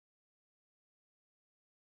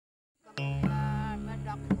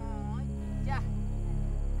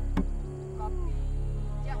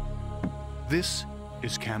This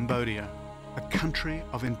is Cambodia, a country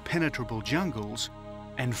of impenetrable jungles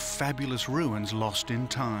and fabulous ruins lost in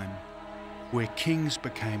time, where kings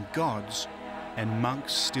became gods and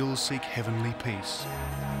monks still seek heavenly peace.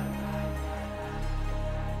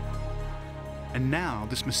 And now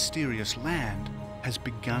this mysterious land has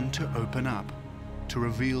begun to open up, to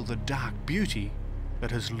reveal the dark beauty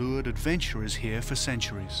that has lured adventurers here for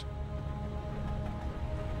centuries.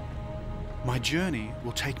 My journey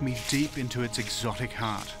will take me deep into its exotic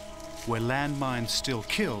heart, where landmines still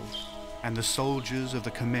kill and the soldiers of the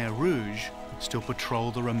Khmer Rouge still patrol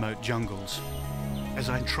the remote jungles, as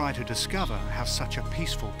I try to discover how such a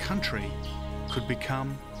peaceful country could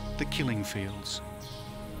become the killing fields.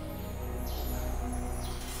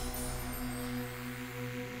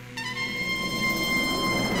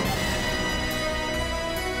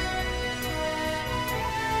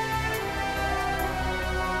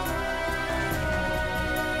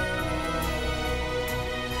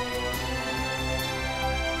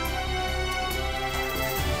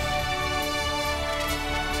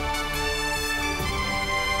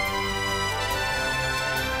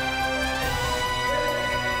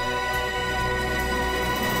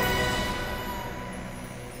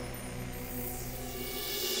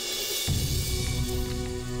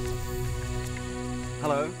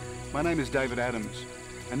 Hello, my name is David Adams,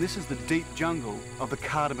 and this is the deep jungle of the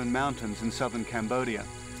Cardamom Mountains in southern Cambodia.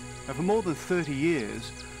 Now, for more than 30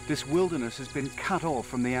 years, this wilderness has been cut off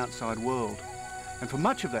from the outside world, and for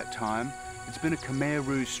much of that time, it's been a Khmer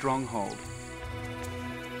Rouge stronghold.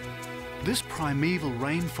 This primeval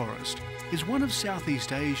rainforest is one of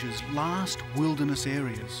Southeast Asia's last wilderness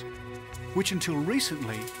areas, which until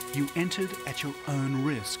recently you entered at your own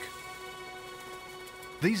risk.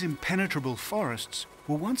 These impenetrable forests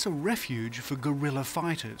were once a refuge for guerrilla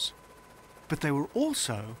fighters, but they were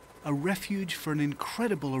also a refuge for an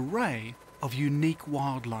incredible array of unique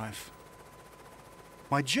wildlife.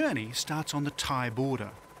 My journey starts on the Thai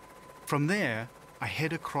border. From there, I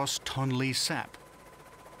head across Tonle Sap,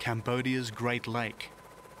 Cambodia's Great Lake,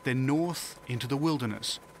 then north into the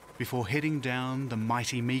wilderness before heading down the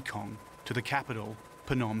mighty Mekong to the capital,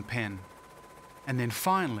 Phnom Penh, and then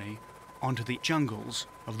finally onto the jungles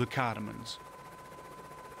of the Cardamoms.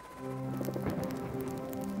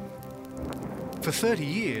 For 30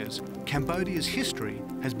 years, Cambodia's history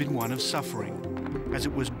has been one of suffering, as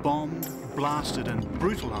it was bombed, blasted and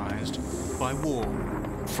brutalized by war.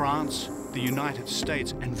 France, the United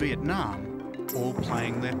States and Vietnam all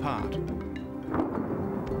playing their part.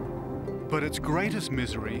 But its greatest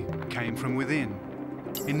misery came from within.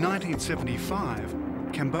 In 1975,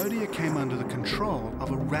 Cambodia came under the control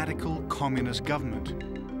of a radical communist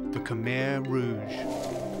government, the Khmer Rouge.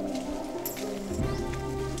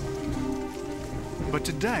 But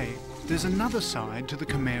today, there's another side to the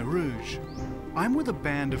Khmer Rouge. I'm with a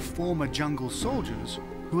band of former jungle soldiers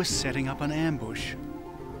who are setting up an ambush.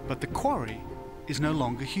 But the quarry is no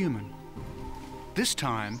longer human. This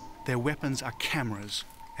time, their weapons are cameras,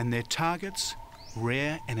 and their targets,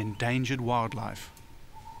 rare and endangered wildlife.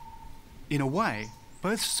 In a way,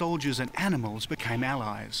 both soldiers and animals became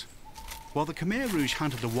allies. While the Khmer Rouge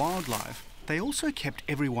hunted the wildlife, they also kept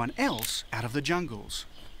everyone else out of the jungles,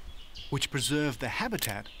 which preserved the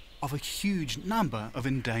habitat of a huge number of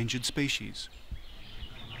endangered species.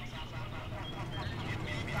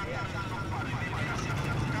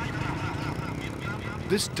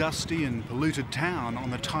 This dusty and polluted town on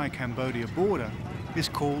the Thai-Cambodia border is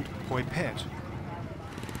called Pol Pot.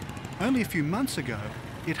 Only a few months ago,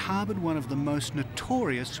 it harboured one of the most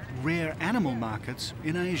notorious rare animal markets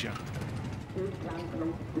in Asia.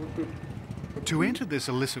 To enter this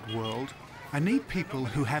illicit world, I need people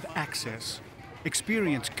who have access,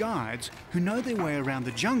 experienced guides who know their way around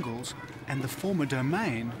the jungles and the former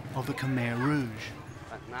domain of the Khmer Rouge.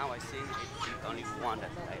 But now I see only one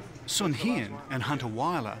that place. Sun Hien and Hunter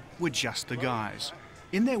Weiler were just the guys.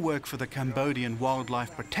 In their work for the Cambodian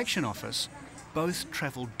Wildlife Protection Office, both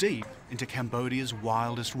travelled deep into Cambodia's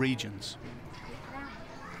wildest regions.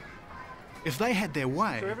 If they had their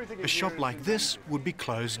way, a shop like this would be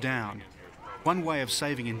closed down. One way of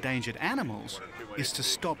saving endangered animals is to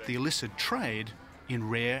stop the illicit trade in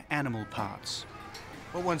rare animal parts.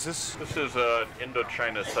 What one's this? This is an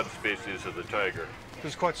Indochina subspecies of the tiger.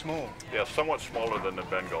 It's quite small. Yeah, somewhat smaller than the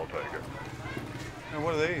Bengal tiger. And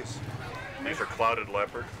what are these? These are clouded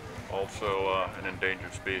leopard, also an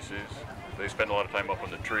endangered species. They spend a lot of time up in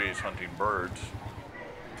the trees hunting birds.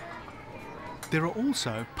 There are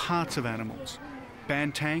also parts of animals,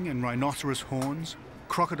 bantang and rhinoceros horns,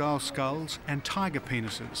 crocodile skulls and tiger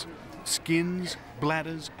penises, skins,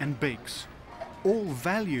 bladders and beaks. all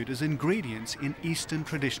valued as ingredients in Eastern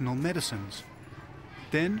traditional medicines.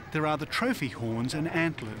 Then there are the trophy horns and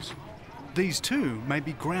antlers. These too may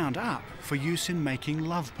be ground up for use in making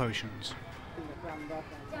love potions.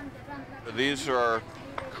 These are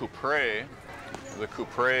Khmer. The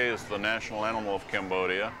Khmer is the national animal of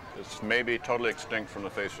Cambodia. It's maybe totally extinct from the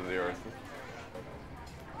face of the earth.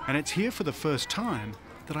 And it's here for the first time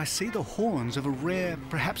that I see the horns of a rare,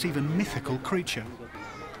 perhaps even mythical creature,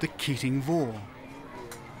 the Keating Vor.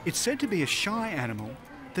 It's said to be a shy animal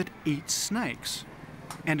that eats snakes,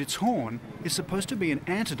 and its horn is supposed to be an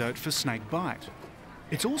antidote for snake bite.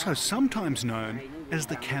 It's also sometimes known as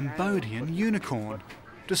the Cambodian unicorn,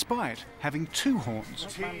 despite having two horns.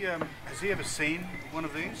 Has he ever seen one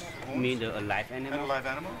of these? You mean the live animal? A live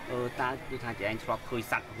animal?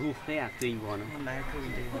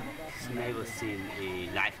 Never seen a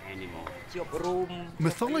live animal.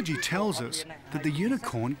 Mythology tells us that the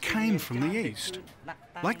unicorn came from the east.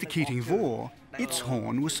 Like the Keating Vor, its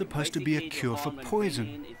horn was supposed to be a cure for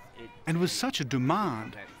poison. And with such a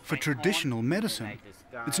demand for traditional medicine,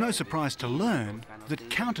 it's no surprise to learn that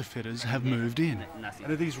counterfeiters have moved in.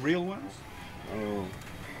 And are these real ones? Oh,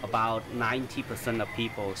 about 90% of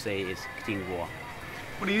people say it's Keating Vor.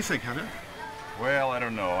 What do you think, Hunter? Well, I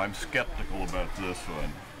don't know. I'm skeptical about this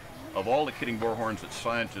one. Of all the Keating Vor horns that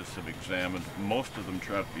scientists have examined, most of them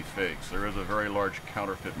turn out to be fakes. There is a very large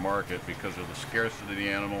counterfeit market because of the scarcity of the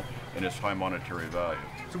animal and its high monetary value.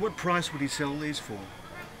 So what price would he sell these for?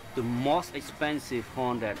 The most expensive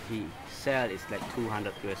horn that he sells is like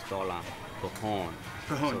 $200 per horn.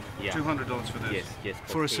 Per horn? So, yeah. $200 for this? Yes.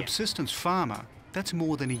 For a subsistence farmer, that's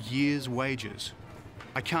more than a year's wages.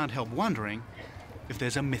 I can't help wondering if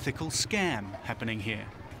there's a mythical scam happening here.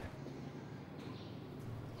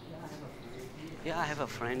 Yeah, I have a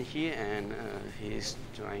friend here, and he's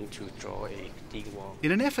trying to draw a Keating Vor.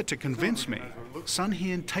 In an effort to convince me, Sun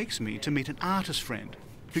Hien takes me to meet an artist friend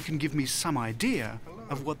who can give me some idea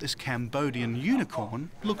of what this Cambodian unicorn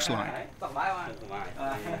looks like.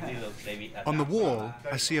 On the wall,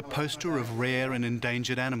 I see a poster of rare and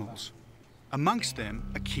endangered animals. Amongst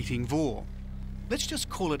them, a Keating Vor. Let's just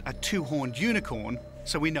call it a two-horned unicorn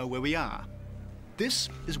so we know where we are. This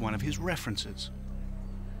is one of his references.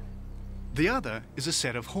 The other is a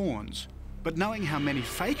set of horns, but knowing how many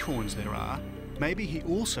fake horns there are, maybe he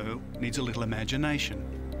also needs a little imagination.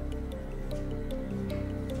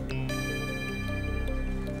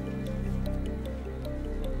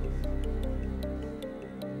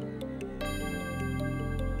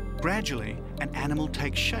 Gradually, an animal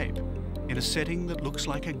takes shape in a setting that looks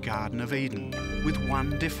like a Garden of Eden, with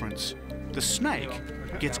one difference. The snake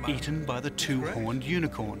gets eaten by the two-horned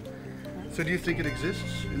unicorn. So do you think it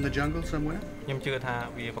exists in the jungle somewhere? Yeah, he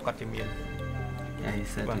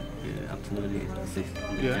said it absolutely exists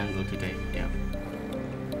in the jungle today. Yeah.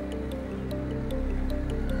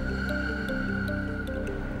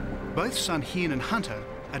 Both Sun Hien and Hunter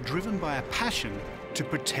are driven by a passion to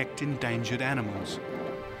protect endangered animals.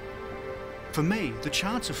 For me, the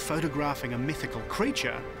chance of photographing a mythical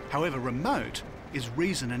creature, however remote, is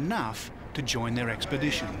reason enough to join their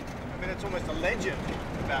expedition. I mean, it's almost a legend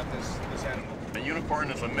about this animal. A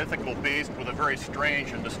unicorn is a mythical beast with a very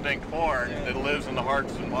strange and distinct horn that lives in the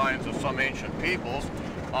hearts and minds of some ancient peoples.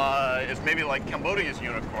 It's maybe like Cambodia's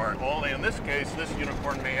unicorn, only in this case, this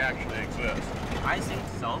unicorn may actually exist. I think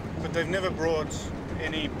so. But they've never brought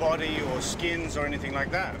any body or skins or anything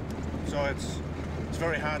like that. So it's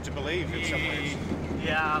very hard to believe in some ways.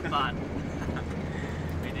 Yeah, but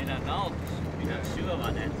we didn't know. We're not sure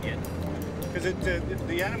about that yet. Because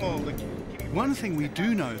the animal... One thing we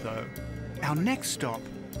do know, though, our next stop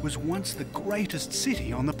was once the greatest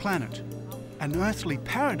city on the planet, an earthly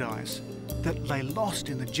paradise that lay lost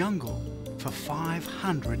in the jungle for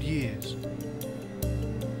 500 years.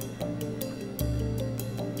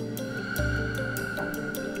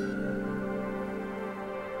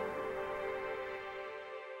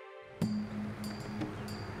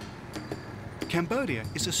 Cambodia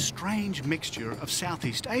is a strange mixture of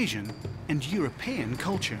Southeast Asian and European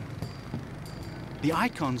culture. The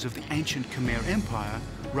icons of the ancient Khmer Empire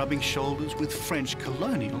rubbing shoulders with French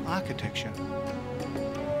colonial architecture.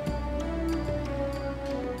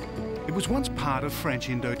 It was once part of French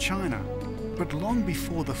Indochina, but long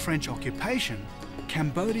before the French occupation,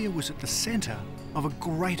 Cambodia was at the centre of a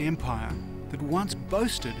great empire that once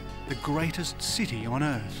boasted the greatest city on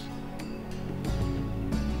earth.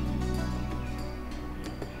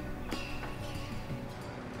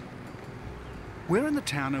 We're in the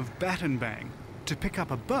town of Battambang to pick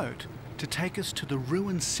up a boat to take us to the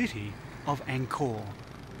ruined city of Angkor.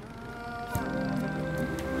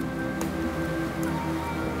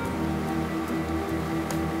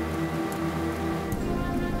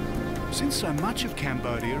 Since so much of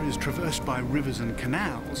Cambodia is traversed by rivers and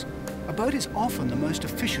canals, a boat is often the most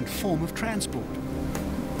efficient form of transport.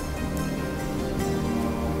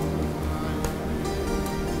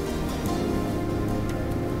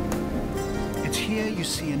 It's here you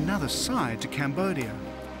see another side to Cambodia,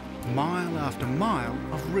 mile after mile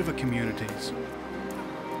of river communities.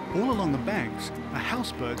 All along the banks are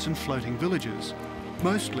houseboats and floating villages,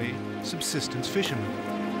 mostly subsistence fishermen.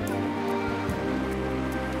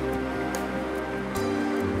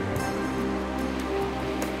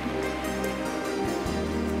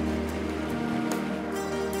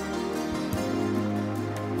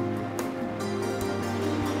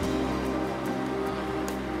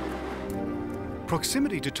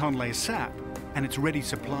 Proximity to Tonle Sap and its ready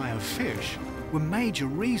supply of fish were major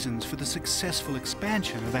reasons for the successful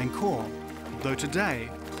expansion of Angkor, though today,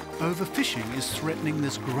 overfishing is threatening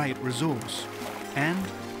this great resource, and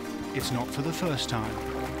it's not for the first time.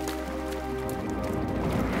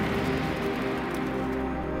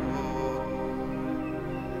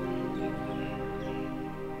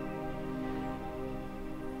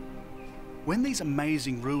 When these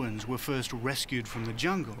amazing ruins were first rescued from the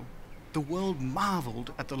jungle, the world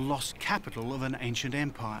marvelled at the lost capital of an ancient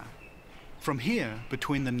empire. From here,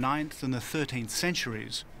 between the 9th and the 13th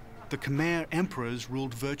centuries, the Khmer emperors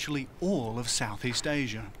ruled virtually all of Southeast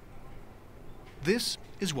Asia. This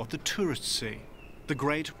is what the tourists see, the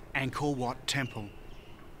great Angkor Wat temple.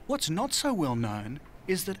 What's not so well known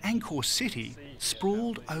is that Angkor City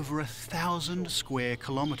sprawled over 1,000 square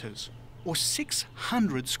kilometres, or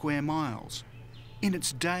 600 square miles. In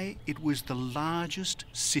its day, it was the largest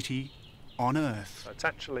city on Earth. It's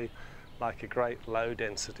actually like a great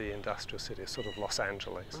low-density industrial city, sort of Los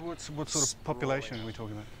Angeles. What sort of population are we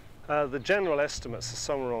talking about? The general estimates are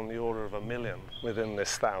somewhere on the order of 1 million within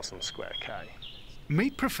this 1,000 square K.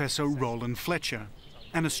 Meet Professor Roland Fletcher,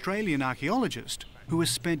 an Australian archaeologist who has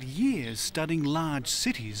spent years studying large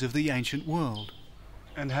cities of the ancient world.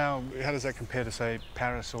 And how does that compare to, say,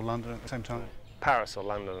 Paris or London at the same time? Paris or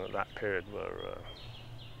London at that period were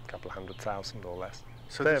a couple of 100,000 or less.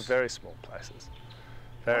 So they're very small places.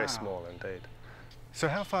 Very Wow. small indeed. So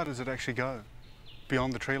how far does it actually go?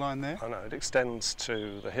 Beyond the tree line there? Oh no, it extends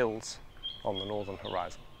to the hills on the northern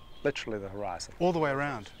horizon. Literally the horizon. All the way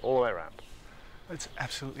around? All the way around. It's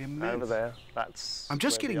absolutely immense. Over there, that's... I'm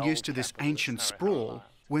just where the getting used to old this capital is, ancient Harry sprawl Harbour.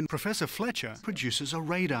 when Professor Fletcher produces a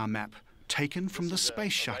radar map taken from the This is a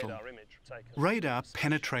space shuttle. radar image taken Radar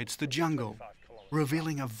penetrates the jungle, 25 kilometres.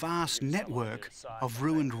 revealing a vast network of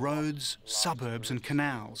ruined roads, suburbs and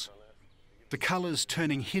canals. The colours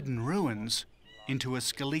turning hidden ruins into a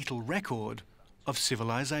skeletal record of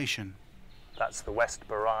civilization. That's the West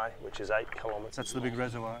Barai, which is 8 kilometres. That's the big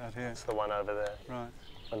reservoir out here. That's the one over there. Right.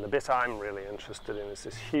 And the bit I'm really interested in is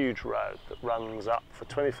this huge road that runs up for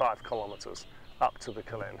 25 kilometres up to the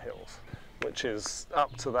Kalen Hills, which is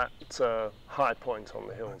up to that high point on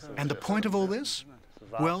the hills. And the point of all this?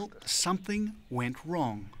 Well, something went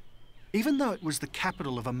wrong. Even though it was the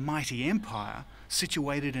capital of a mighty empire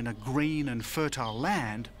situated in a green and fertile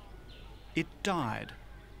land, it died.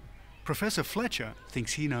 Professor Fletcher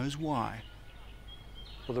thinks he knows why.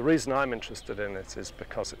 Well, the reason I'm interested in it is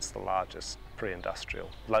because it's the largest pre-industrial,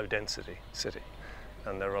 low-density city.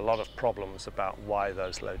 And there are a lot of problems about why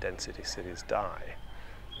those low-density cities die.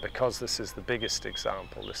 Because this is the biggest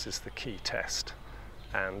example, this is the key test.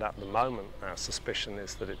 And at the moment, our suspicion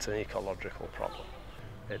is that it's an ecological problem.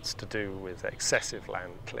 It's to do with excessive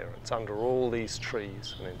land clearance under all these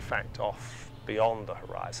trees, and in fact off beyond the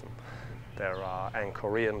horizon there are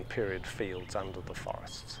Angkorian period fields under the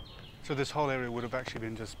forests. So this whole area would have actually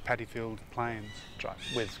been just paddy field plains? Right,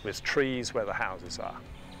 with trees where the houses are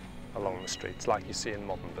along the streets, like you see in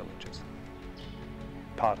modern villages.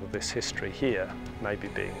 Part of this history here may be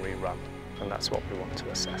being rerun, and that's what we want to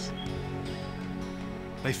assess.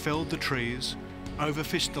 They felled the trees,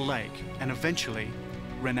 overfished the lake, and eventually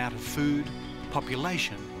ran out of food,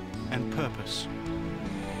 population, and purpose.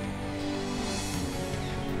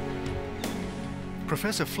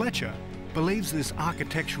 Professor Fletcher believes this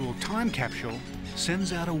architectural time capsule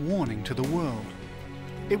sends out a warning to the world.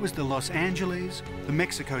 It was the Los Angeles, the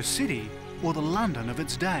Mexico City, or the London of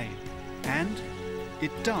its day, and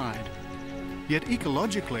it died. Yet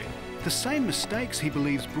ecologically, the same mistakes he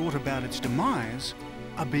believes brought about its demise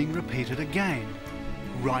are being repeated again,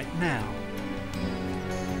 right now.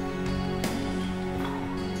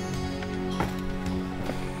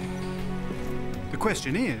 The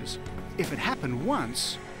question is, if it happened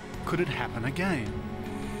once, could it happen again?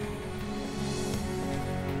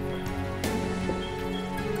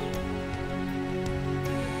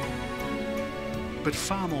 But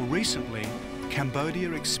far more recently,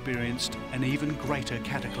 Cambodia experienced an even greater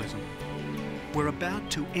cataclysm. We're about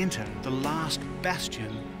to enter the last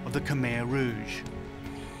bastion of the Khmer Rouge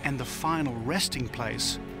and the final resting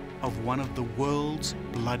place of one of the world's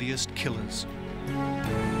bloodiest killers.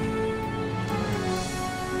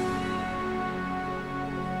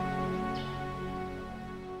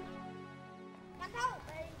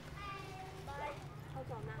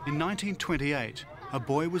 In 1928, a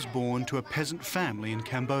boy was born to a peasant family in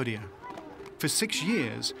Cambodia. For 6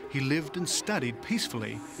 years, he lived and studied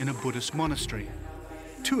peacefully in a Buddhist monastery,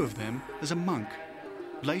 2 of them as a monk.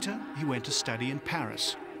 Later, he went to study in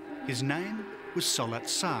Paris. His name was Solat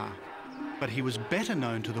Sa, but he was better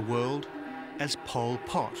known to the world as Pol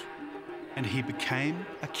Pot, and he became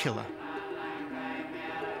a killer.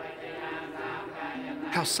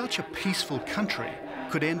 How such a peaceful country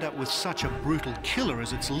could end up with such a brutal killer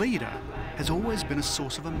as its leader has always been a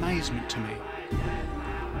source of amazement to me.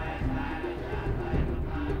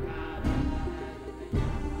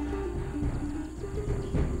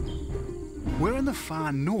 We're in the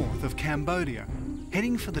far north of Cambodia,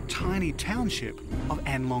 heading for the tiny township of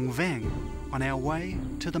An Long Vang on our way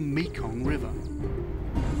to the Mekong River.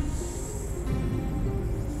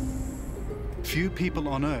 Few people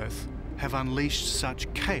on earth have unleashed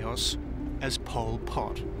such chaos as Pol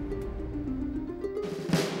Pot.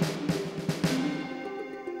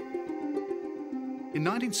 In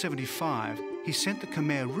 1975, he sent the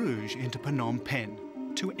Khmer Rouge into Phnom Penh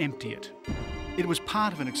to empty it. It was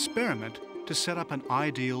part of an experiment to set up an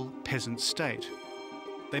ideal peasant state.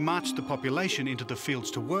 They marched the population into the fields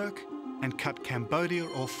to work and cut Cambodia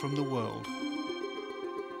off from the world.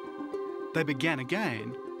 They began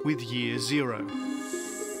again with year 0.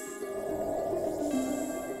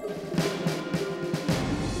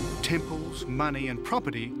 Temples, money and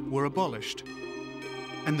property were abolished,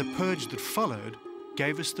 and the purge that followed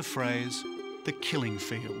gave us the phrase, the killing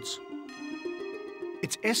fields.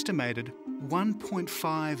 It's estimated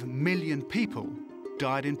 1.5 million people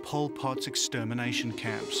died in Pol Pot's extermination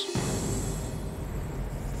camps.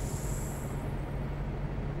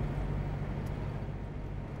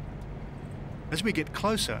 As we get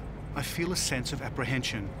closer, I feel a sense of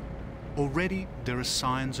apprehension. Already there are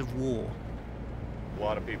signs of war. A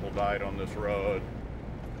lot of people died on this road.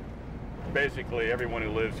 Basically, everyone who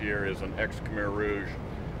lives here is an ex-Khmer Rouge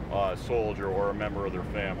soldier or a member of their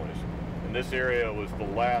families. And this area was the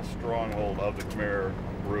last stronghold of the Khmer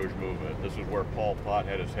Rouge movement. This is where Pol Pot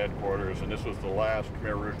had his headquarters, and this was the last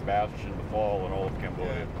Khmer Rouge bastion to fall in all of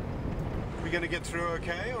Cambodia. Are we going to get through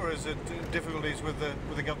okay, or is it difficulties with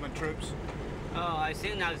the government troops? I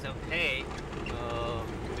think now it's okay.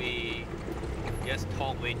 We just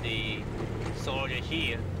talk with the soldier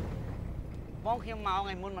here. Bóng khiêm mau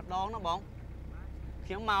ngày muôn mặt đón nó bóng.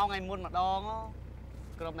 Khiêm mau ngày muôn mặt đón nó.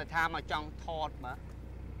 Cầm để tham ở trong thọt mà.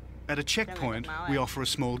 At a checkpoint, we offer a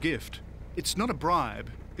small gift. It's not a bribe,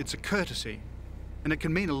 it's a courtesy, and it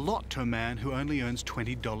can mean a lot to a man who only earns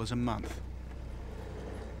 $20 a month.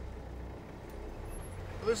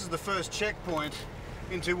 Well, this is the first checkpoint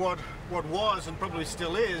into what was and probably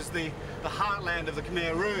still is the heartland of the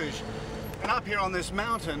Khmer Rouge. And up here on this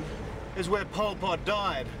mountain is where Pol Pot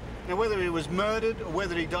died. Now, whether he was murdered or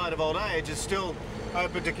whether he died of old age is still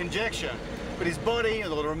open to conjecture, but his body, or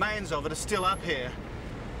the remains of it, are still up here.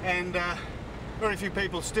 And very few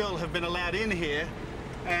people still have been allowed in here,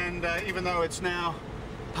 and even though it's now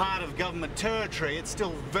part of government territory, it's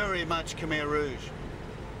still very much Khmer Rouge.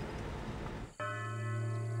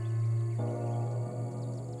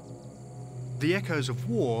 The echoes of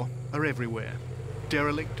war are everywhere.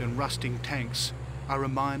 Derelict and rusting tanks are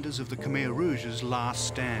reminders of the Khmer Rouge's last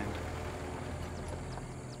stand.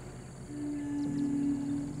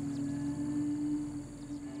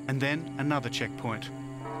 And then another checkpoint.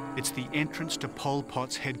 It's the entrance to Pol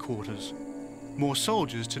Pot's headquarters. More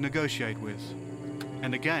soldiers to negotiate with.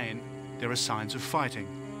 And again, there are signs of fighting.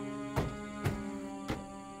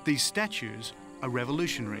 These statues are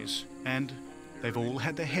revolutionaries, and they've all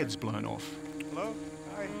had their heads blown off. Hello?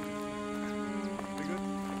 Hi. We good?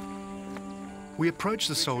 We approach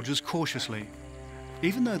the soldiers cautiously.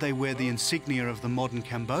 Even though they wear the insignia of the modern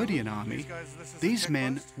Cambodian army, these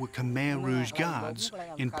men were Khmer Rouge guards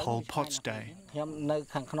in Pol Pot's day. Yeah,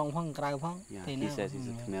 he says he's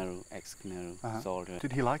a ex-Khmer Rouge soldier.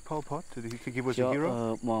 Did he like Pol Pot? Did he think he was a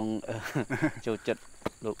hero?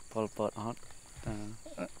 Pol Pot hot.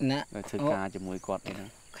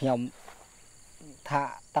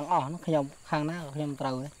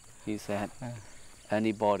 He said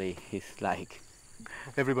anybody is like.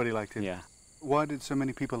 Everybody liked him? Yeah. Why did so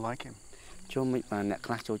many people like him?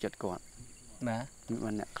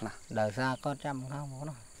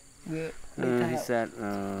 He said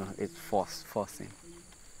it's forcing.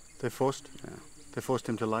 They forced? Yeah. They forced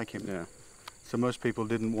him to like him? Yeah. So most people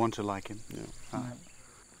didn't want to like him? Yeah. Ah.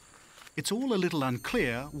 It's all a little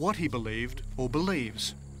unclear what he believed or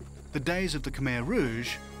believes. The days of the Khmer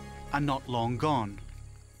Rouge are not long gone.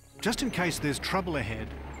 Just in case there's trouble ahead,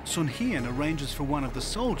 Sun Hien arranges for one of the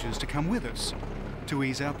soldiers to come with us to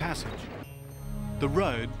ease our passage. The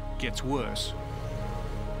road gets worse.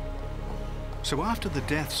 So after the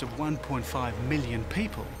deaths of 1.5 million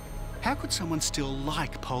people, how could someone still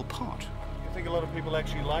like Pol Pot? You think a lot of people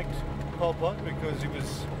actually liked Pol Pot because he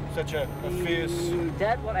was such a fierce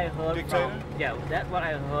That's what I heard dictator? from. Yeah, that's what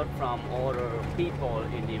I heard from other people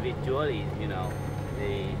individually. You know,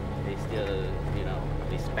 they still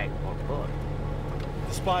respect Pol Pot.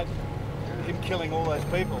 Despite him killing all those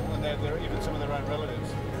people, and they're even some of their own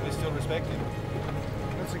relatives, they still respect him.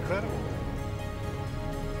 That's incredible.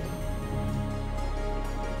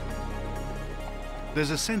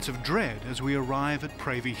 There's a sense of dread as we arrive at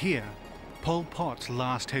Pravy Hir, Pol Pot's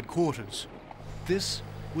last headquarters. This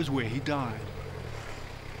was where he died.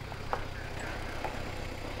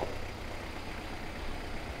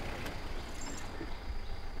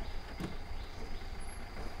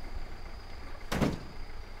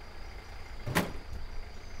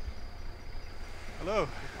 Hello.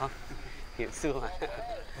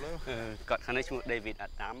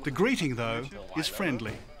 The greeting, though, is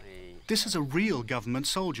friendly. This is a real government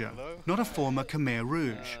soldier, not a former Khmer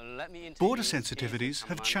Rouge. Border sensitivities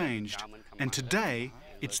have changed, and today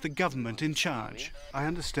it's the government in charge. I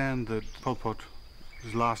understand that Pol Pot's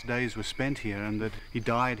last days were spent here and that he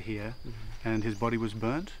died here and his body was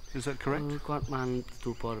burnt. Is that correct? He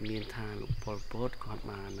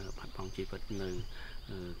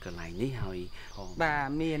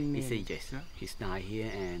said yes. He's died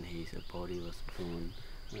here and his body was burned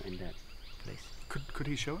in that place. Could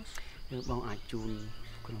he show us? Yeah.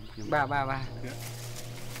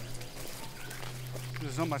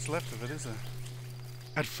 There's not much left of it, is there?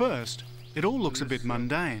 At first, it all looks a bit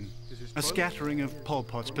mundane, a scattering of Pol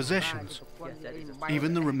Pot's possessions,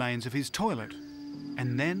 even the remains of his toilet.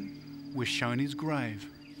 And then we're shown his grave.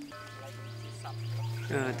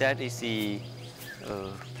 That is the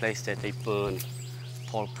place that they burned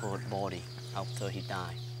Pol Pot's body after he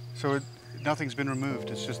died. So nothing's been removed,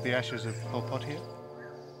 it's just the ashes of Pol Pot here?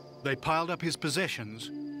 They piled up his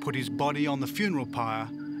possessions, put his body on the funeral pyre,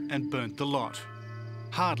 and burnt the lot.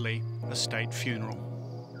 Hardly a state funeral.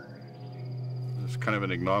 It's kind of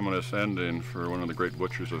an ignominious ending for one of the great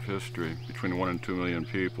butchers of history. Between 1 and 2 million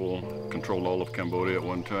people, controlled all of Cambodia at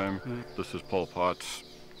one time. This is Pol Pot's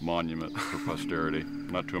monument for posterity.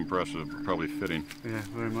 Not too impressive, but probably fitting. Yeah,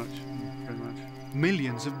 very much, very much.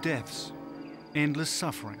 Millions of deaths, endless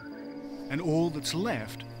suffering, and all that's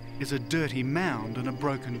left is a dirty mound and a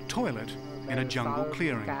broken toilet in a jungle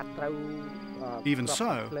clearing. Even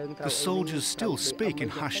so, the soldiers still speak in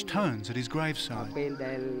hushed tones at his graveside.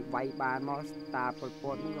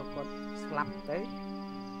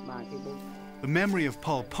 The memory of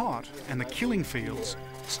Pol Pot and the killing fields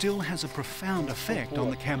still has a profound effect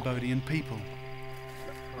on the Cambodian people.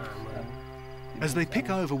 As they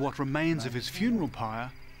pick over what remains of his funeral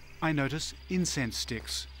pyre, I notice incense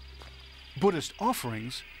sticks, Buddhist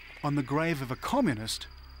offerings on the grave of a communist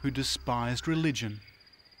who despised religion.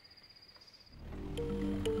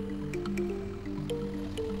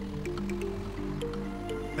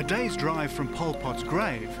 A day's drive from Pol Pot's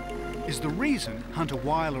grave is the reason Hunter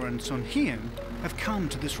Weiler and Sun Hien have come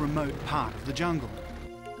to this remote part of the jungle.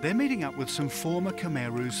 They're meeting up with some former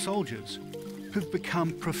Khmer Rouge soldiers who've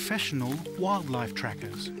become professional wildlife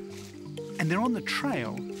trackers. And they're on the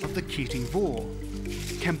trail of the Keating Boar,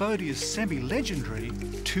 Cambodia's semi-legendary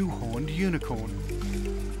two-horned unicorn.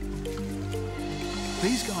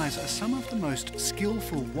 These guys are some of the most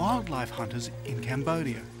skillful wildlife hunters in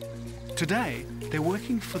Cambodia. Today, they're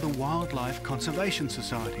working for the Wildlife Conservation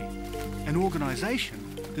Society, an organisation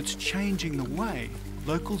that's changing the way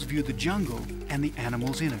locals view the jungle and the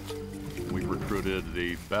animals in it. We've recruited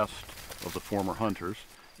the best of the former hunters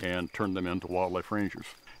and turned them into wildlife rangers.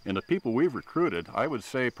 And the people we've recruited, I would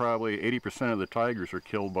say probably 80% of the tigers are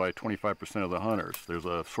killed by 25% of the hunters. There's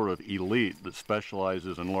a sort of elite that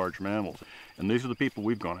specializes in large mammals. And these are the people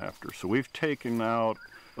we've gone after. So we've taken out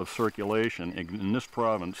of circulation in this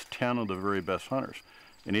province 10 of the very best hunters.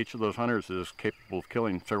 And each of those hunters is capable of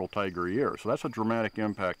killing several tiger a year. So that's a dramatic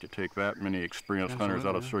impact to take that many experienced hunters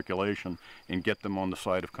out of circulation and get them on the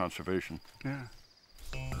side of conservation. Yeah.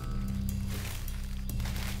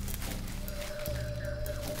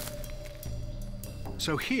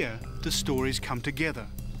 So here, the stories come together.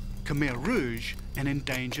 Khmer Rouge and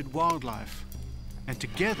endangered wildlife. and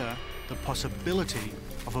together the possibility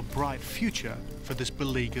of a bright future for this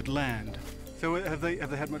beleaguered land. So have they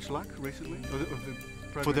had much luck recently?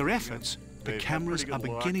 For their efforts, the cameras are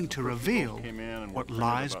beginning to reveal what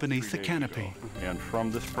lies beneath the canopy. And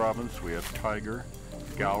from this province we have tiger,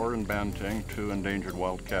 gaur and banteng, 2 endangered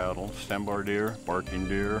wild cattle, sambar deer, barking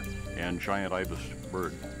deer, and giant ibis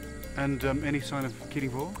bird. And any sign of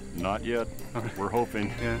Keating Vor? Not yet. We're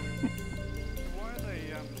hoping. Yeah.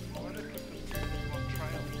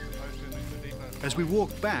 As we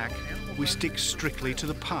walk back, we stick strictly to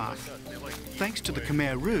the path. Thanks to the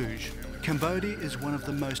Khmer Rouge, Cambodia is one of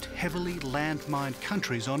the most heavily landmined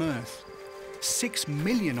countries on Earth. 6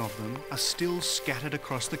 million of them are still scattered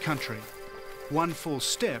across the country. One false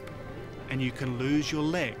step and you can lose your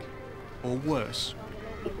leg, or worse.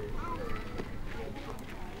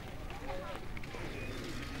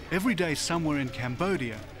 Every day somewhere in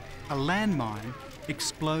Cambodia, a landmine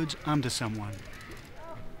explodes under someone.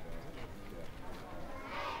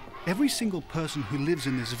 Every single person who lives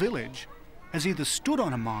in this village has either stood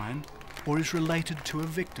on a mine or is related to a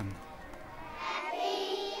victim.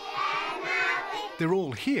 They're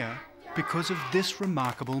all here because of this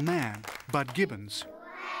remarkable man, Bud Gibbons.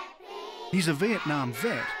 He's a Vietnam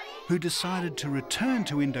vet who decided to return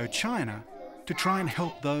to Indochina to try and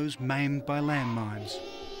help those maimed by landmines.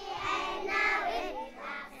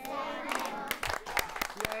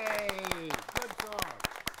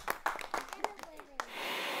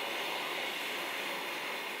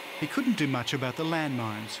 He couldn't do much about the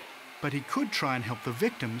landmines, but he could try and help the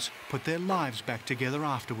victims put their lives back together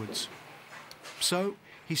afterwards. So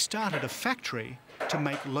he started a factory to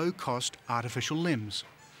make low-cost artificial limbs.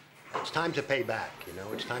 It's time to pay back, you know,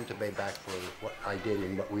 it's time to pay back for what I did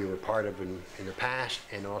and what we were part of in the past,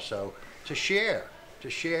 and also to share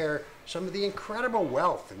some of the incredible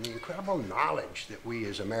wealth and the incredible knowledge that we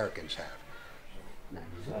as Americans have.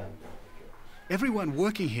 Everyone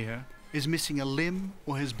working here is missing a limb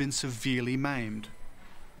or has been severely maimed.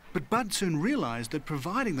 But Bud soon realised that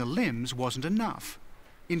providing the limbs wasn't enough.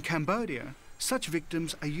 In Cambodia, such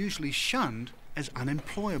victims are usually shunned as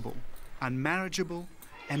unemployable, unmarriageable,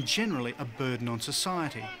 and generally a burden on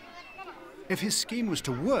society. If his scheme was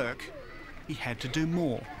to work, he had to do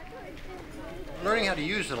more. Learning how to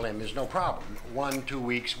use the limb is no problem. 1-2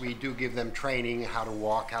 weeks, we do give them training, how to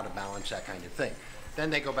walk, how to balance, that kind of thing. Then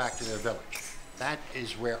they go back to their village. That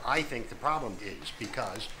is where I think the problem is,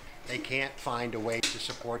 because they can't find a way to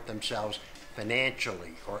support themselves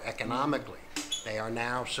financially or economically. They are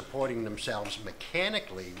now supporting themselves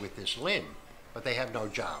mechanically with this limb, but they have no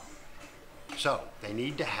job. So they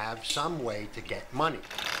need to have some way to get money.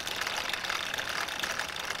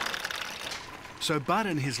 So Bud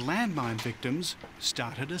and his landmine victims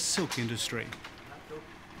started a silk industry.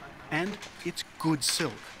 And it's good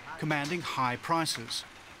silk, commanding high prices.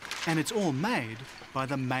 And it's all made by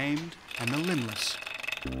the maimed and the limbless.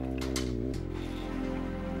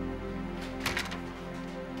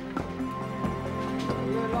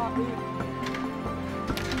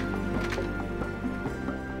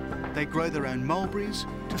 They grow their own mulberries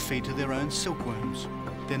to feed to their own silkworms.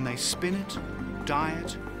 Then they spin it, dye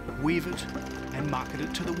it, weave it, and market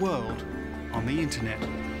it to the world on the internet.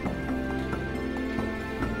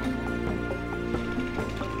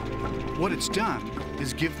 What it's done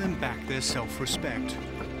is give them back their self-respect.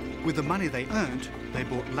 With the money they earned, they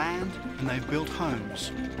bought land and they've built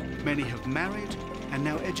homes. Many have married and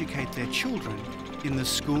now educate their children in the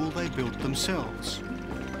school they built themselves.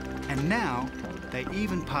 And now they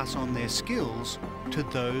even pass on their skills to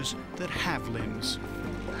those that have limbs.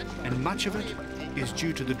 And much of it is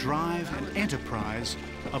due to the drive and enterprise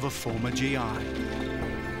of a former GI.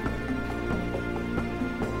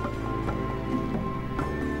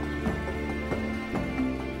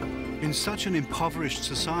 In such an impoverished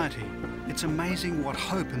society, it's amazing what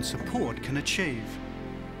hope and support can achieve,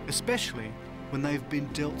 especially when they've been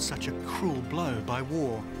dealt such a cruel blow by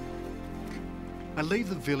war. I leave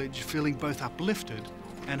the village feeling both uplifted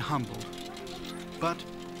and humbled, but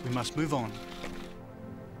we must move on.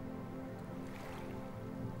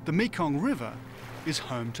 The Mekong River is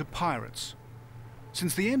home to pirates.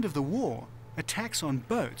 Since the end of the war, attacks on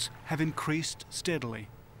boats have increased steadily.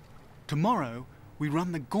 Tomorrow, we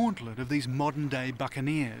run the gauntlet of these modern-day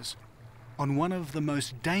buccaneers on one of the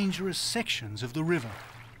most dangerous sections of the river.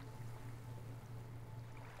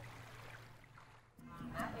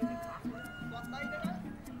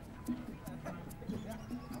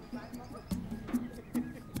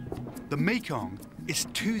 The Mekong is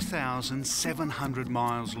 2,700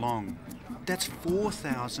 miles long. That's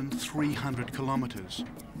 4,300 kilometres,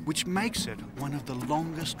 which makes it one of the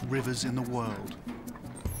longest rivers in the world.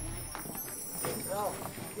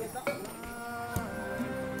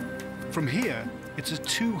 From here, it's a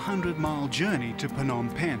 200-mile journey to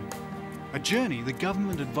Phnom Penh, a journey the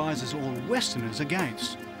government advises all Westerners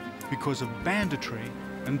against because of banditry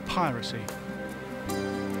and piracy.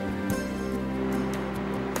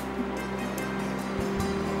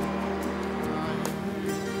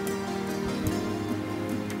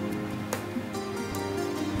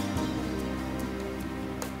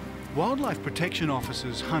 Wildlife protection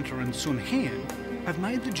officers Hunter and Sun Hien have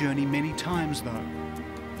made the journey many times though.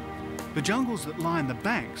 The jungles that line the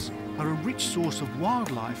banks are a rich source of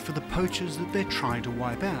wildlife for the poachers that they're trying to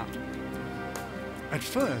wipe out. At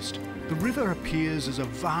first, the river appears as a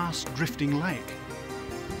vast drifting lake,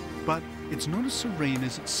 but it's not as serene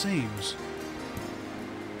as it seems.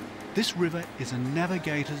 This river is a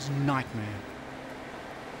navigator's nightmare.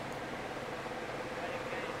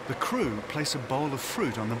 The crew place a bowl of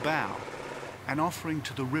fruit on the bow, an offering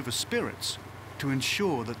to the river spirits to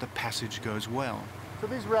ensure that the passage goes well. So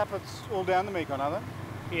these rapids all down the Mekong, are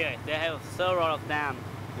they? Yeah, they have several of them,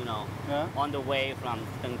 you know, Yeah. on the way from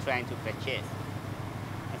Tân Tran to purchase.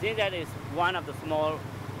 I think that is one of the smaller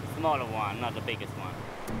one, not the biggest one.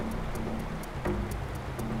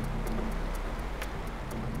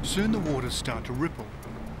 Soon the waters start to ripple,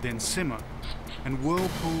 then simmer, and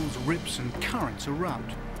whirlpools, rips and currents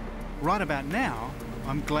erupt. Right about now,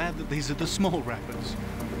 I'm glad that these are the small rapids.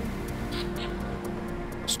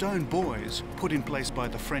 Stone buoys, put in place by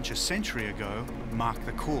the French a century ago, mark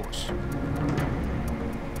the course.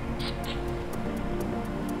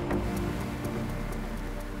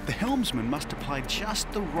 The helmsman must apply just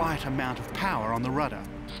the right amount of power on the rudder,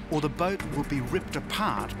 or the boat will be ripped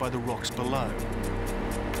apart by the rocks below.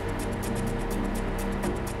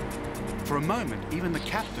 For a moment, even the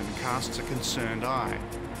captain casts a concerned eye,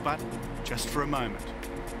 but just for a moment.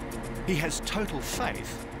 He has total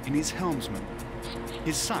faith in his helmsman,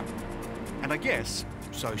 his son, and I guess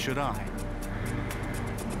so should I.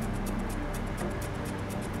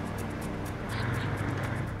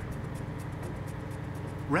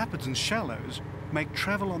 Rapids and shallows make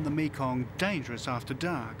travel on the Mekong dangerous after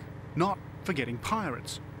dark, not forgetting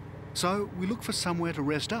pirates. So we look for somewhere to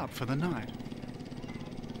rest up for the night.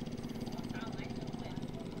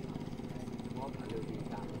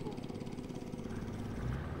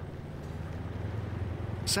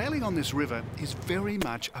 Sailing on this river is very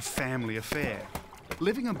much a family affair.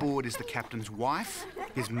 Living aboard is the captain's wife,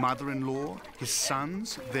 his mother-in-law, his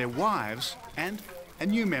sons, their wives, and a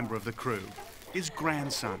new member of the crew, his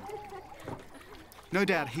grandson. No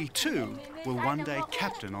doubt he too will one day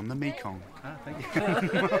captain on the Mekong. Ah, thank you.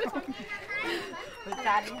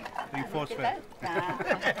 Thank you, force fed.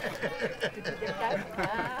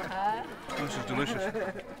 This is delicious.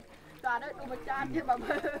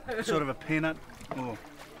 Sort of a peanut,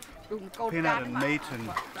 peanut and meat and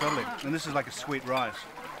totally. And this is like a sweet rice.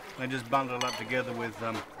 They just bundle it up together with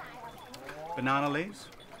banana leaves.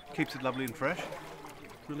 Keeps it lovely and fresh.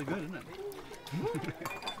 Really good, isn't it?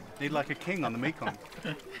 Eat like a king on the Mekong.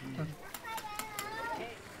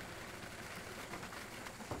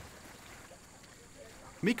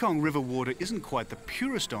 Mekong river water isn't quite the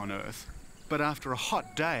purest on earth, but after a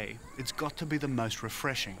hot day, it's got to be the most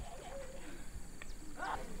refreshing.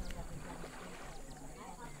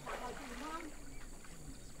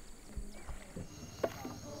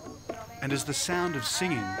 And as the sound of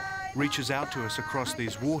singing reaches out to us across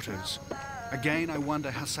these waters, again I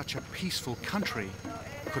wonder how such a peaceful country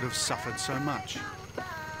could have suffered so much.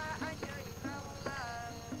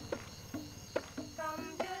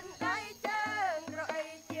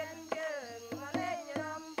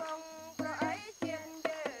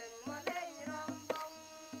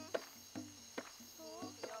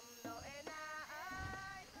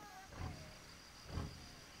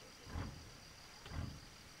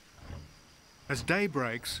 As day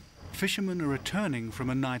breaks, fishermen are returning from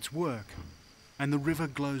a night's work, and the river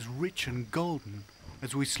glows rich and golden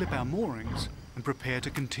as we slip our moorings and prepare to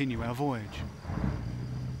continue our voyage.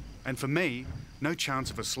 And for me, no chance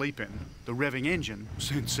of a sleep-in. The revving engine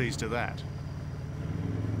soon sees to that.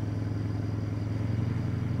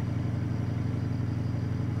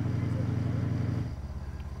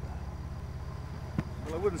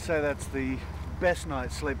 Well, I wouldn't say that's the best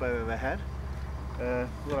night's sleep I've ever had. A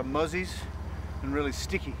lot of muzzies and really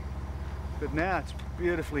sticky. But now it's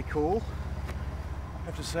beautifully cool. I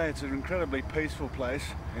have to say it's an incredibly peaceful place.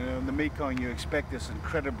 You know, in the Mekong you expect this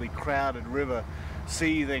incredibly crowded river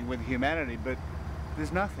seething with humanity, but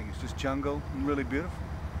there's nothing. It's just jungle and really beautiful.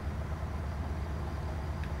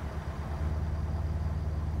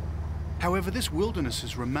 However, this wilderness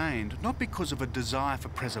has remained not because of a desire for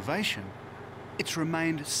preservation. It's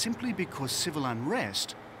remained simply because civil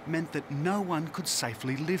unrest meant that no one could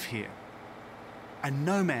safely live here. a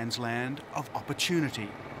no man's land of opportunity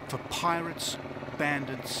for pirates,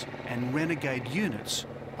 bandits and renegade units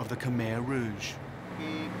of the Khmer Rouge.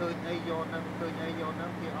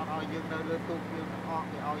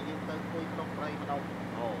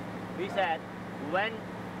 We said when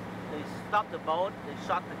they stop the boat, they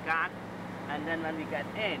shot the gun, and then when we get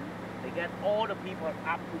in, they get all the people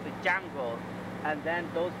up to the jungle, and then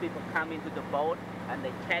those people come into the boat and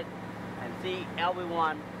they check and see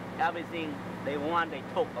everyone, everything they want, they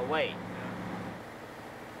took away.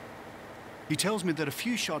 He tells me that a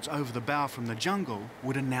few shots over the bow from the jungle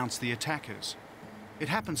would announce the attackers. It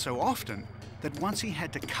happened so often that once he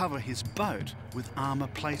had to cover his boat with armour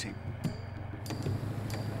plating.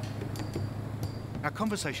 Our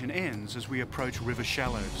conversation ends as we approach river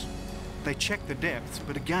shallows. They check the depths,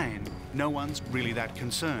 but again, no one's really that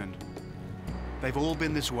concerned. They've all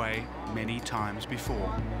been this way many times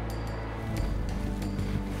before.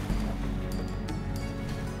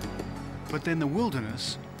 But then the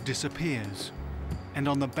wilderness disappears, and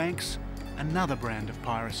on the banks, another brand of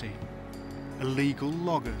piracy. Illegal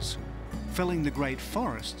loggers, felling the great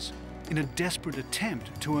forests in a desperate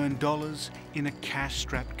attempt to earn dollars in a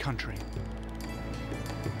cash-strapped country.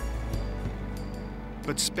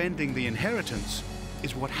 But spending the inheritance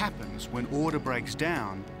is what happens when order breaks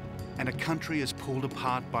down and a country is pulled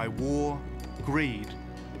apart by war, greed,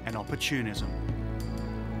 and opportunism.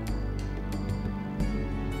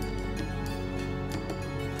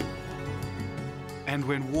 And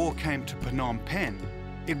when war came to Phnom Penh,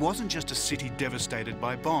 it wasn't just a city devastated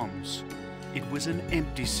by bombs. It was an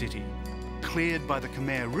empty city, cleared by the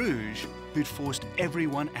Khmer Rouge, who'd forced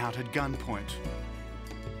everyone out at gunpoint.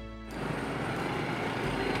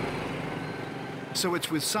 So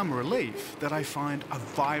it's with some relief that I find a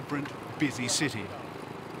vibrant, busy city.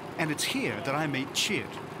 And it's here that I meet Chiet,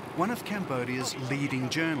 one of Cambodia's leading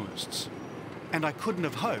journalists. And I couldn't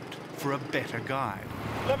have hoped for a better guide.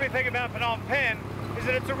 The lovely thing about Phnom Penh is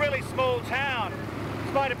that it's a really small town.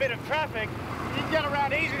 Despite a bit of traffic, you can get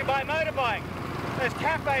around easily by motorbike. There's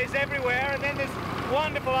cafes everywhere, and then there's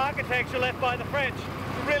wonderful architecture left by the French.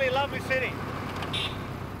 It's a really lovely city.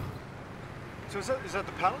 So is that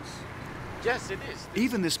the palace? Yes, it is.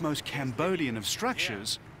 Even this most Cambodian of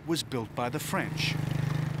structures was built by the French.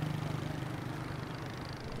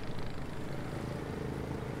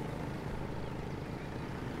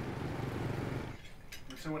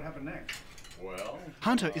 So what happened next? Well,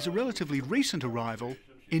 Hunter is a relatively recent arrival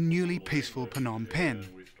in newly peaceful Phnom Penh.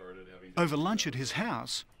 Over lunch at his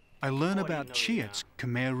house, I learn about Chiet's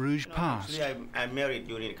Khmer Rouge past. Actually, I married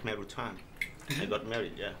during the Khmer Rouge time. I got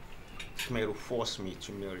married, yeah. Khmer Rouge forced me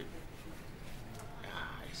to marry.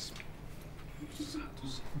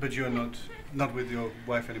 But you're not with your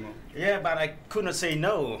wife anymore? Yeah, but I could not say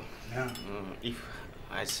no. Yeah. If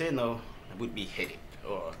I say no, I would be hated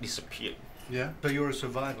or disappeared. Yeah? But you're a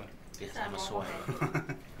survivor. Yes, I'm a survivor.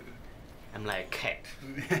 I'm like a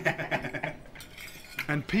cat.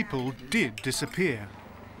 And people did disappear,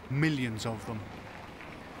 millions of them.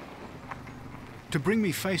 To bring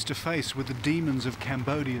me face to face with the demons of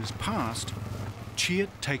Cambodia's past, Chiet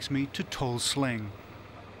takes me to Tol Sleng,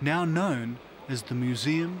 now known as the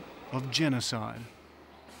Museum of Genocide.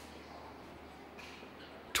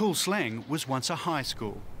 Tol Sleng was once a high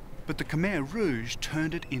school, but the Khmer Rouge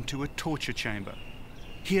turned it into a torture chamber.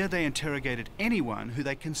 Here they interrogated anyone who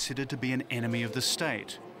they considered to be an enemy of the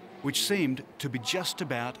state, which seemed to be just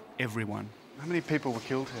about everyone. How many people were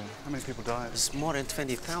killed here? How many people died? It's more than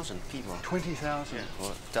 20,000 people. 20,000? Yeah,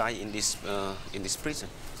 or die in this prison.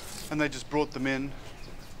 And they just brought them in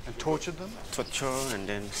and tortured them? Torture and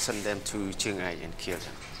then send them to Chiang Mai and kill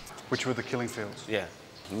them. Which were the killing fields? Yeah,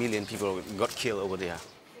 a million people got killed over there.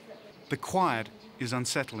 The quiet is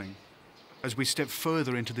unsettling as we step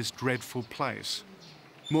further into this dreadful place.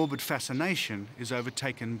 Morbid fascination is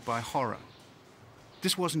overtaken by horror.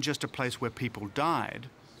 This wasn't just a place where people died,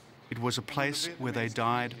 it was a place where they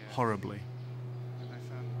died horribly.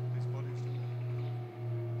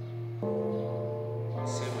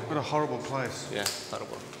 What a horrible place. Yeah,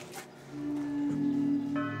 horrible.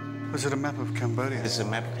 Was it a map of Cambodia? This is a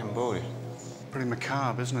map of Cambodia. Pretty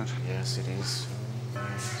macabre, isn't it? Yes, it is.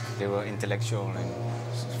 They were intellectual and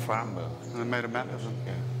farmer. And they made a map of them.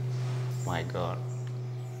 Yeah. My God.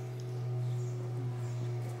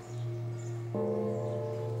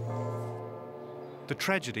 The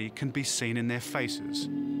tragedy can be seen in their faces,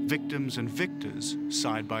 victims and victors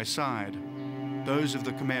side by side. Those of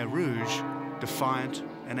the Khmer Rouge, defiant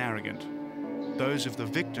and arrogant. Those of the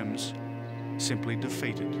victims, simply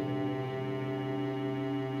defeated.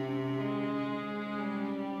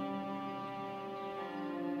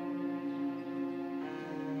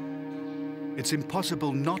 It's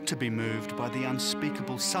impossible not to be moved by the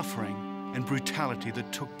unspeakable suffering and brutality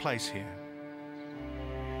that took place here.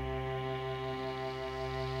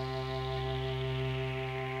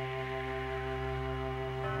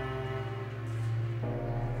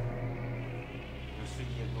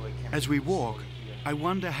 As we walk, I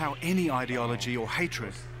wonder how any ideology or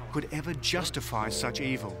hatred could ever justify such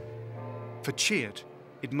evil. For Chiat,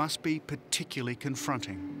 it must be particularly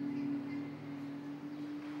confronting.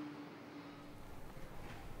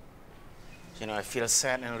 You know, I feel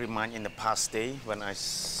sad and remind in the past day when I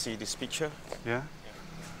see this picture. Yeah?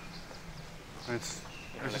 It's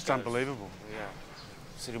just unbelievable. Yeah.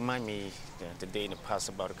 So it remind me the day in the past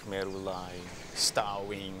about the Khmer Rouge,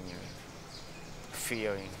 starving,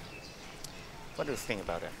 fearing. What do you think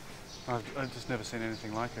about that? I've just never seen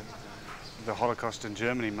anything like it. The Holocaust in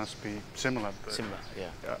Germany must be similar. But Similar,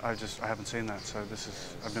 yeah. I haven't seen that, so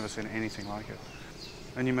I've never seen anything like it.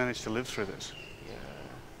 And you managed to live through this. Yeah.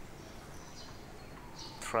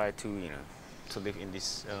 Try to, to live in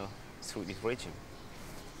this, through this regime.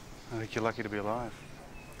 I think you're lucky to be alive.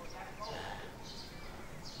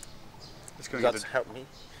 Let's go and God help me.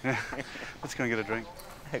 Yeah. Let's go and get a drink.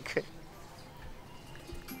 Okay.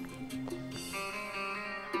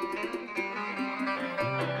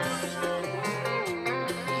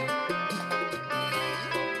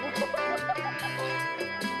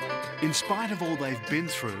 In spite of all they've been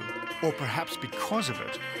through, or perhaps because of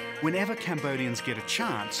it, whenever Cambodians get a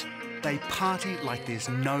chance, they party like there's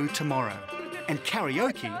no tomorrow. And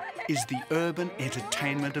karaoke is the urban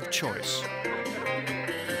entertainment of choice.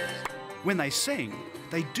 When they sing,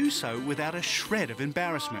 they do so without a shred of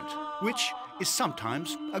embarrassment, which is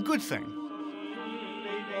sometimes a good thing.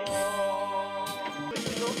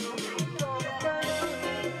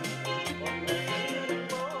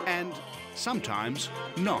 And sometimes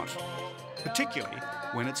not, particularly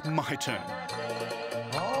when it's my turn.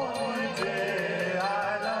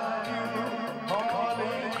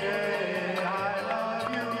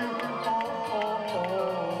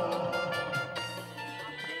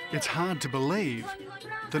 It's hard to believe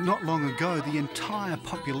that not long ago the entire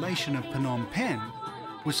population of Phnom Penh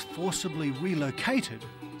was forcibly relocated,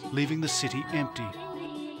 leaving the city empty.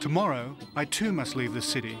 Tomorrow, I too must leave the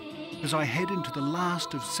city as I head into the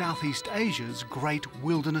last of Southeast Asia's great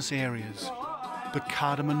wilderness areas, the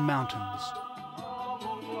Cardamom Mountains.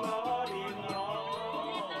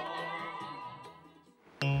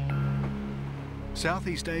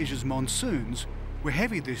 Southeast Asia's monsoons were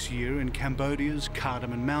heavy this year in Cambodia's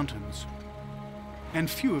Cardamom Mountains, and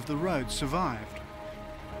few of the roads survived.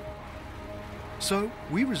 So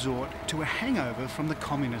we resort to a hangover from the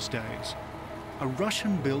communist days, a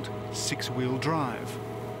Russian-built six-wheel drive.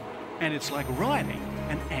 And it's like riding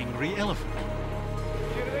an angry elephant.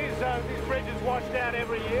 These bridges washed out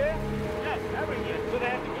every year? Yes, every year. So they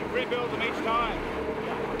have to rebuild them each time?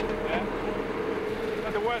 Yeah.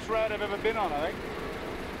 That's the worst road I've ever been on, I think.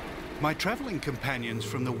 My travelling companions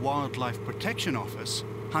from the Wildlife Protection Office,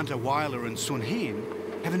 Hunter Weiler and Sun Hin,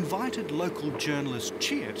 have invited local journalist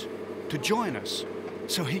Chiat to join us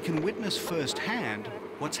so he can witness firsthand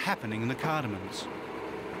what's happening in the Cardamoms.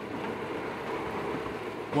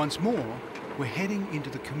 Once more, we're heading into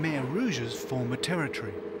the Khmer Rouge's former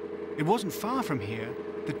territory. It wasn't far from here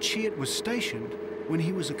that Chiat was stationed when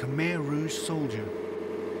he was a Khmer Rouge soldier.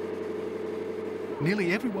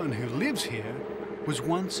 Nearly everyone who lives here was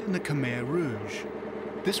once in the Khmer Rouge.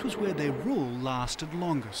 This was where their rule lasted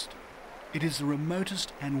longest. It is the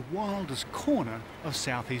remotest and wildest corner of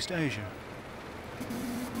Southeast Asia.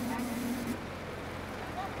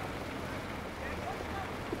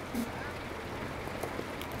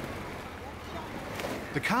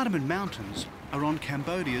 The Cardamom Mountains are on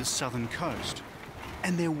Cambodia's southern coast,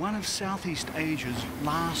 and they're one of Southeast Asia's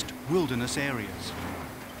last wilderness areas.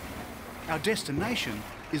 Our destination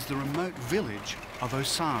is the remote village of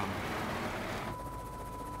Osam.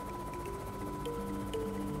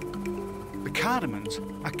 The Cardamoms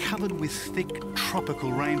are covered with thick tropical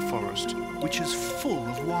rainforest, which is full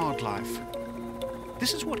of wildlife.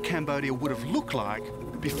 This is what Cambodia would have looked like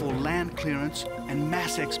before land clearance and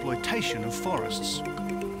mass exploitation of forests.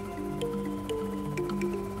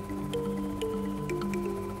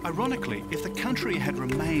 Ironically, if the country had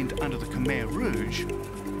remained under the Khmer Rouge,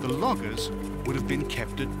 the loggers would have been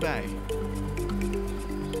kept at bay.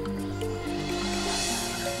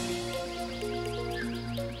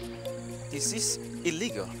 This is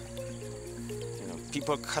illegal.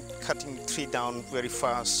 People cutting tree down very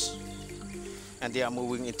fast, and they are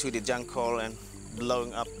moving into the jungle and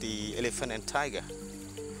blowing up the elephant and tiger.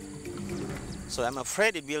 So I'm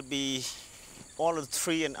afraid it will be all the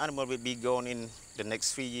tree and animal will be gone in the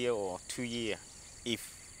next 3 years or 2 years if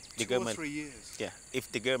the government. 2 or 3 years. Yeah,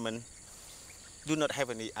 if the government do not have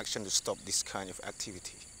any action to stop this kind of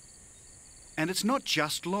activity. And it's not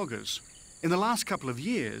just loggers. In the last couple of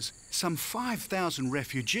years, some 5,000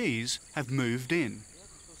 refugees have moved in.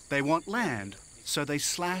 They want land, so they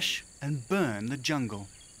slash and burn the jungle.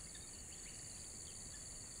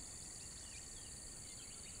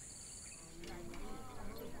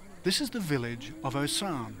 This is the village of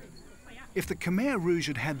Osam. If the Khmer Rouge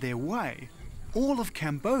had had their way, all of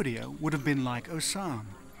Cambodia would have been like Osam.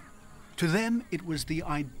 To them, it was the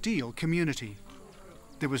ideal community.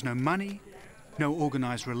 There was no money, no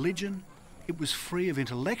organised religion. It was free of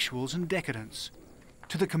intellectuals and decadence.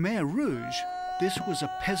 To the Khmer Rouge, this was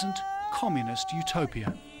a peasant, communist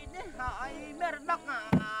utopia.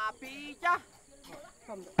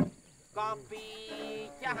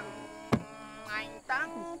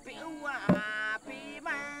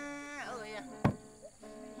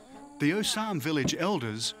 The Osam village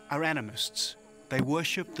elders are animists. They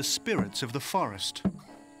worship the spirits of the forest.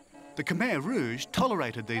 The Khmer Rouge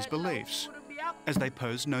tolerated these beliefs, as they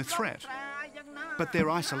posed no threat. But their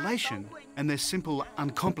isolation and their simple,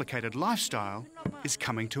 uncomplicated lifestyle is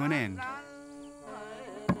coming to an end.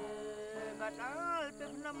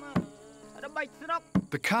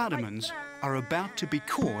 The Cardamans are about to be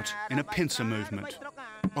caught in a pincer movement.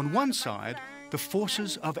 On one side, the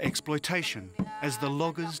forces of exploitation, as the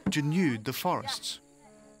loggers denude the forests.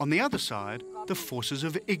 On the other side, the forces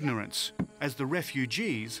of ignorance, as the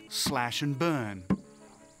refugees slash and burn.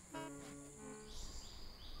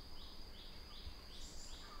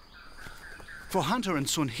 For Hunter and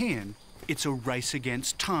Sun Hien, it's a race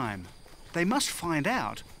against time. They must find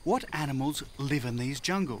out what animals live in these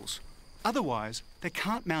jungles. Otherwise, they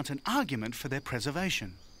can't mount an argument for their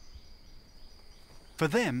preservation. For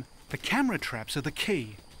them, the camera traps are the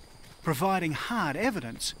key, providing hard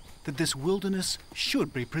evidence that this wilderness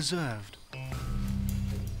should be preserved.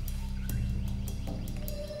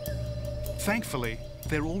 Thankfully,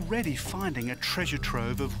 they're already finding a treasure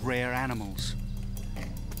trove of rare animals.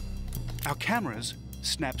 Our cameras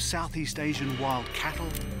snap Southeast Asian wild cattle,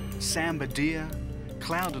 samba deer,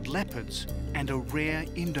 clouded leopards, and a rare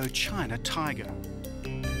Indochina tiger.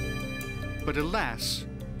 But alas,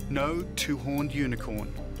 no two-horned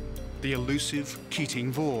unicorn, the elusive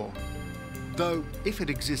Keating Vor. Though, if it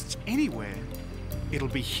exists anywhere, it'll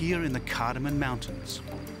be here in the Cardamom Mountains.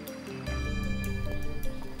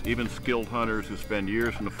 Even skilled hunters who spend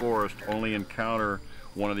years in the forest only encounter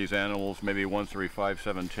one of these animals maybe once every 5,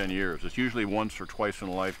 7, 10 years. It's usually once or twice in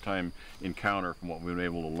a lifetime encounter from what we've been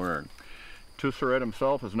able to learn. Tussaret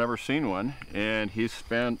himself has never seen one, and he's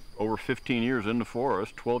spent over 15 years in the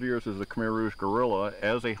forest, 12 years as the Khmer Rouge guerrilla,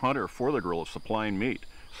 as a hunter for the guerrilla, supplying meat.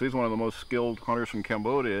 So he's one of the most skilled hunters from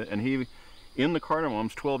Cambodia, and he, in the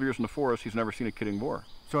Cardamoms, 12 years in the forest, he's never seen a Keating Vor.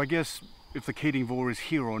 So I guess if the Keating Vor is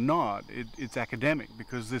here or not, it's academic,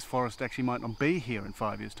 because this forest actually might not be here in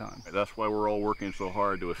 5 years' time. That's why we're all working so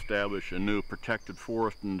hard to establish a new protected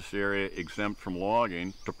forest in this area, exempt from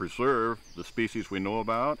logging, to preserve the species we know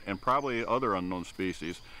about and probably other unknown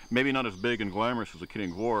species. Maybe not as big and glamorous as the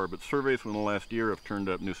Keating Vor, but surveys from the last year have turned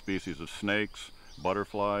up new species of snakes,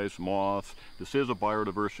 butterflies, moths. This is a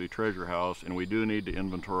biodiversity treasure house, and we do need to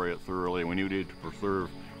inventory it thoroughly. We need to preserve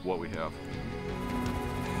what we have.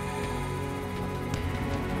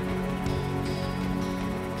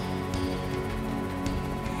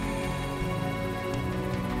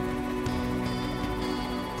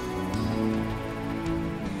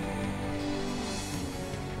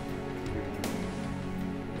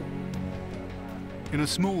 In a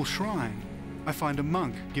small shrine, I find a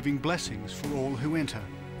monk giving blessings for all who enter.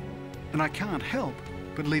 And I can't help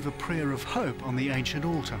but leave a prayer of hope on the ancient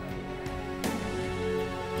altar.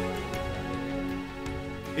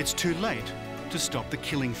 It's too late to stop the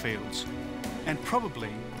killing fields. And probably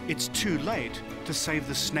it's too late to save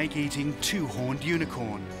the snake-eating two-horned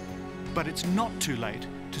unicorn. But it's not too late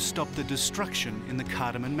to stop the destruction in the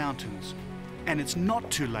Cardamom Mountains. And it's not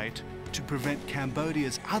too late to prevent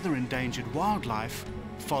Cambodia's other endangered wildlife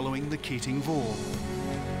following the Keating Vor.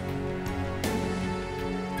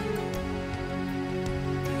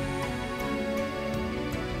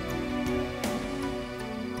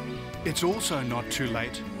 It's also not too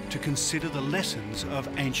late to consider the lessons of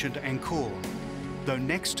ancient Angkor, though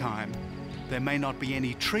next time there may not be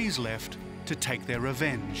any trees left to take their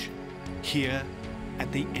revenge, here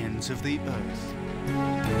at the ends of the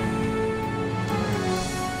earth.